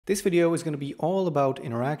This video is going to be all about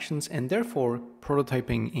interactions and therefore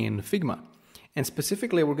prototyping in Figma. And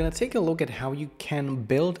specifically, we're going to take a look at how you can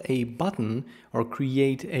build a button or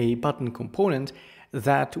create a button component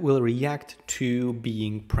that will react to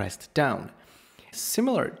being pressed down.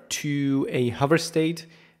 Similar to a hover state,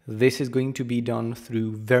 this is going to be done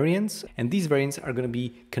through variants, and these variants are going to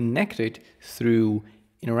be connected through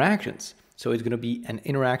interactions. So it's going to be an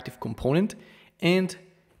interactive component, and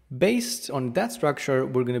based on that structure,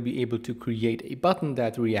 we're going to be able to create a button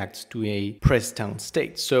that reacts to a press down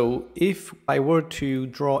state. So if I were to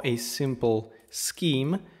draw a simple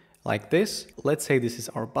scheme like this, let's say this is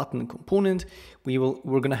our button component, we're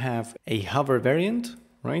going to have a hover variant,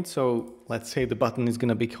 right? So let's say the button is going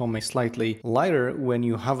to become a slightly lighter when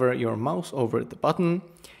you hover your mouse over the button.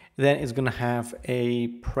 Then it's going to have a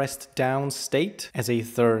pressed down state as a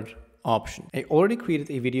third option. I already created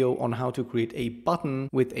a video on how to create a button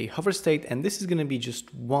with a hover state, and this is going to be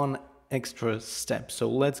just one extra step. So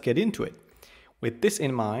let's get into it. With this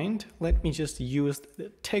in mind, let me just use the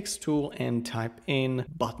text tool and type in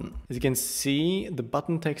button. As you can see, the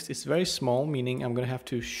button text is very small, meaning I'm going to have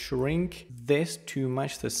to shrink this to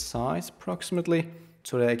match the size approximately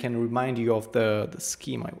so that I can remind you of the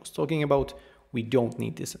scheme I was talking about. We don't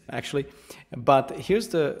need this actually, but here's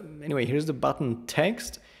the button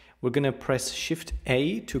text. We're going to press Shift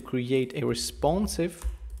A to create a responsive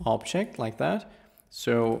object like that.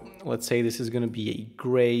 So let's say this is going to be a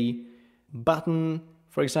gray button,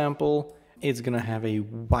 for example. It's going to have a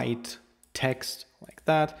white text like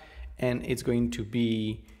that, and it's going to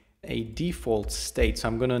be a default state. So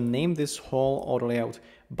I'm going to name this whole auto layout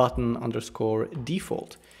button underscore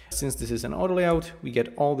default. Since this is an auto layout, we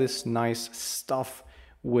get all this nice stuff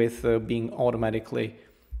with being automatically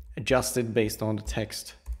adjusted based on the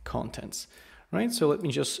text contents, right? So let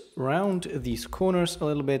me just round these corners a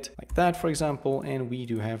little bit like that, for example, and we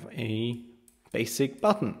do have a basic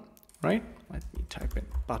button, right? Let me type in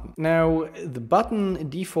button. Now, the button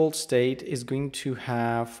default state is going to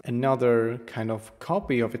have another kind of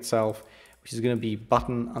copy of itself, which is going to be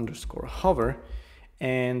button underscore hover.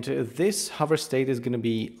 And this hover state is going to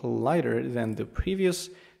be lighter than the previous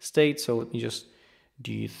state. So let me just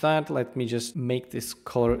do that. Let me just make this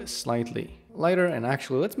color slightly lighter, and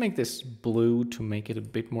actually let's make this blue to make it a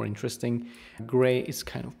bit more interesting. Gray is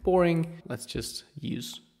kind of boring. Let's just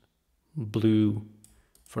use blue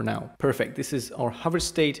for now. Perfect. This is our hover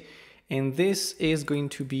state, and this is going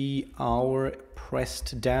to be our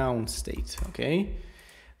pressed down state. Okay,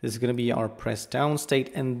 this is going to be our pressed down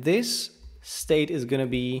state, and this state is going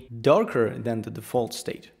to be darker than the default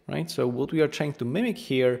state, right? So what we are trying to mimic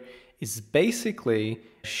here is basically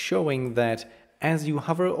showing that as you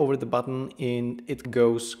hover over the button,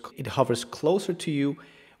 it hovers closer to you,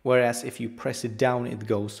 whereas if you press it down, it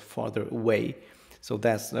goes farther away. So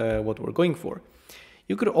that's what we're going for.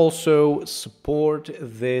 You could also support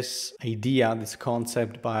this idea, this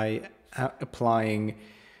concept, by applying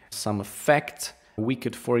some effect. We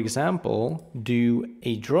could, for example, do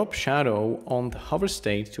a drop shadow on the hover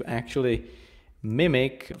state to actually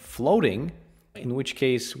mimic floating, in which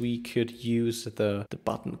case we could use the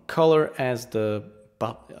button color as the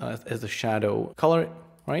shadow color,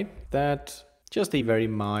 right? That just a very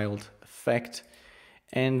mild effect.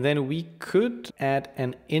 And then we could add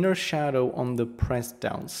an inner shadow on the pressed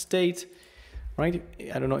down state, right?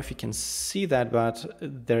 I don't know if you can see that, but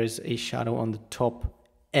there is a shadow on the top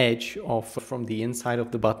edge from the inside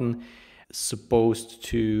of the button, supposed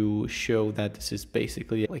to show that this is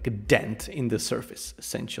basically like a dent in the surface,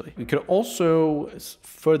 essentially. We could also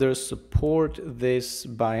further support this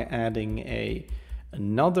by adding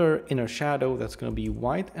another inner shadow that's going to be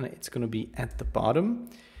white, and it's going to be at the bottom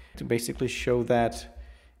to basically show that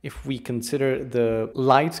if we consider the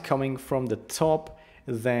light coming from the top,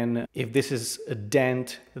 then if this is a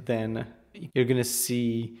dent, then you're going to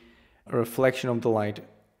see a reflection of the light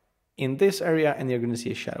in this area, and you're going to see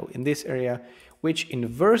a shadow in this area, which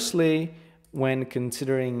inversely, when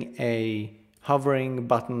considering a hovering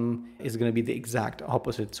button, is going to be the exact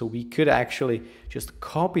opposite. So we could actually just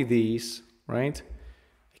copy these, right?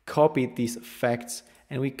 Copy these effects,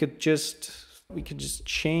 and we could just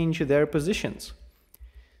change their positions.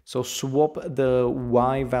 So swap the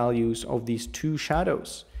Y values of these two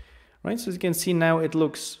shadows, right? So as you can see now,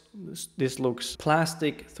 this looks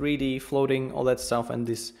plastic, 3D, floating, all that stuff, and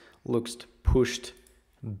this looks pushed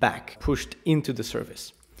back, pushed into the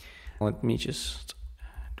surface. Let me just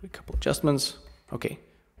do a couple adjustments. Okay,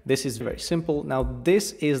 this is very simple. Now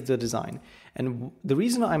this is the design, and the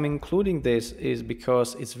reason I'm including this is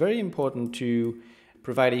because it's very important to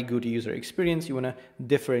provide a good user experience, you want to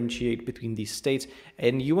differentiate between these states,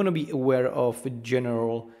 and you want to be aware of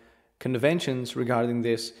general conventions regarding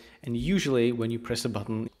this. And usually when you press a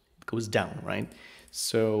button, it goes down, right?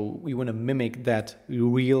 So we want to mimic that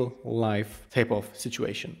real life type of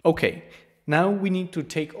situation. Okay, now we need to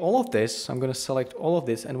take all of this. I'm going to select all of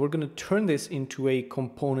this and we're going to turn this into a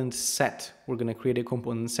component set. We're going to create a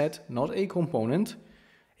component set, not a component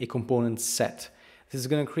set. This is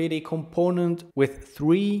going to create a component with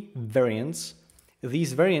 3 variants.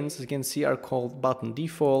 These variants, as you can see, are called button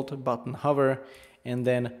default, button hover, and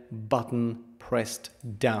then button pressed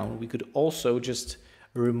down. We could also just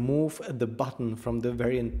remove the button from the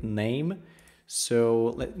variant name.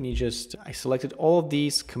 So let me I selected all of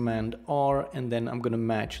these, Command R, and then I'm going to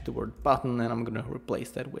match the word button and I'm going to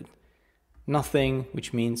replace that with nothing,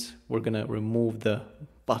 which means we're going to remove the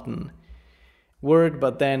button word,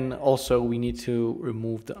 but then also we need to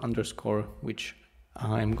remove the underscore, which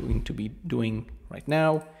I'm going to be doing right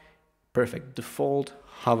now. Perfect. Default,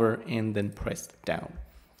 hover, and then pressed down.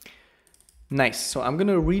 Nice. So I'm going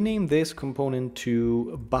to rename this component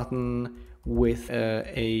to button with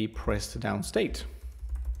a pressed down state.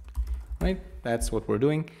 Right? That's what we're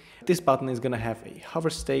doing. This button is going to have a hover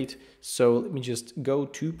state. So let me just go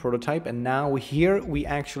to prototype. And now here we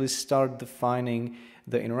actually start defining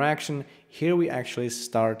the interaction. Here we actually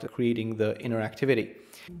start creating the interactivity.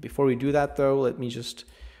 Before we do that though, let me just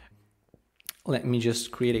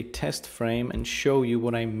create a test frame and show you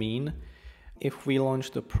what I mean. If we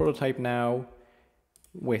launch the prototype now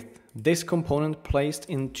with this component placed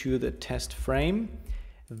into the test frame,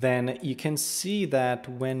 then you can see that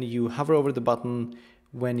when you hover over the button,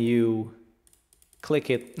 when you click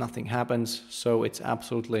it, nothing happens. So it's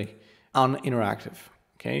absolutely uninteractive.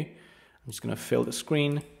 Okay, I'm just going to fill the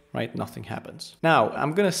screen, right? Nothing happens. Now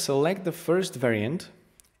I'm going to select the first variant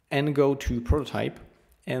and go to prototype.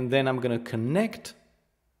 And then I'm going to connect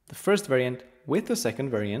the first variant with the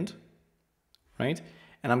second variant, right?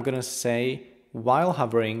 And I'm going to say, while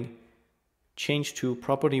hovering, change to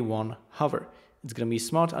property 1 hover. It's going to be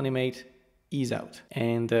smart animate ease out.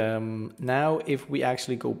 And now if we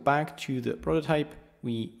actually go back to the prototype,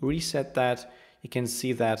 we reset that, you can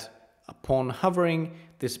see that upon hovering,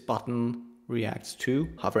 this button reacts to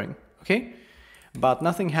hovering, okay? But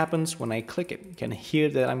nothing happens when I click it. You can hear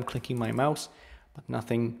that I'm clicking my mouse, but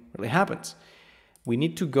nothing really happens. We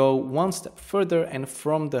need to go one step further, and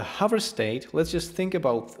from the hover state, let's just think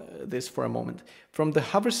about this for a moment. From the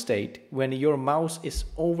hover state, when your mouse is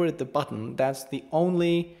over the button, that's the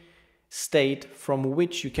only state from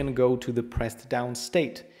which you can go to the pressed down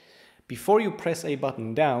state. Before you press a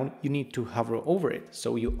button down, you need to hover over it.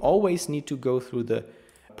 So you always need to go through the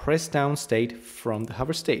press down state from the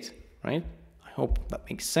hover state, right? I hope that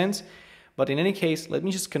makes sense. But in any case, let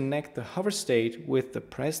me just connect the hover state with the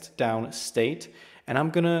pressed down state. And I'm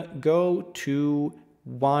gonna go to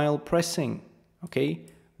while pressing, okay?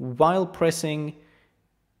 While pressing,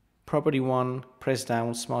 property 1, press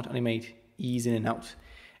down, smart animate, ease in and out.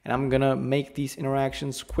 And I'm gonna make these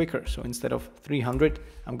interactions quicker. So instead of 300,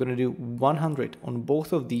 I'm gonna do 100 on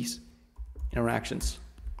both of these interactions.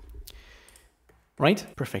 Right?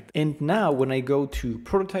 Perfect. And now when I go to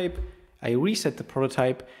prototype, I reset the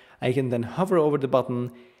prototype, I can then hover over the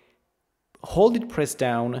button, hold it pressed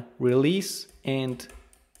down, release, and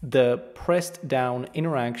the pressed down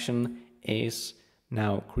interaction is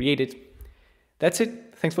now created. That's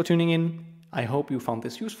it. Thanks for tuning in. I hope you found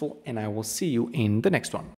this useful, and I will see you in the next one.